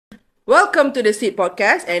Welcome to the Seed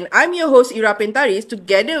Podcast, and I'm your host Ira Pentaris,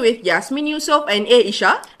 together with Yasmin Yusof and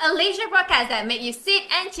Isha. A leisure podcast that make you sit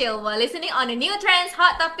and chill while listening on the new trends,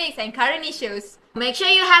 hot topics, and current issues. Make sure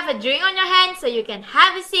you have a drink on your hand so you can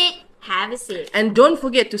have a seat. And don't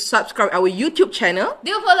forget to subscribe our YouTube channel.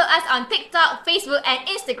 Do follow us on TikTok, Facebook, and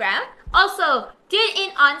Instagram. Also, tune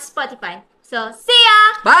in on Spotify. So, see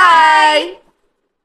ya! Bye!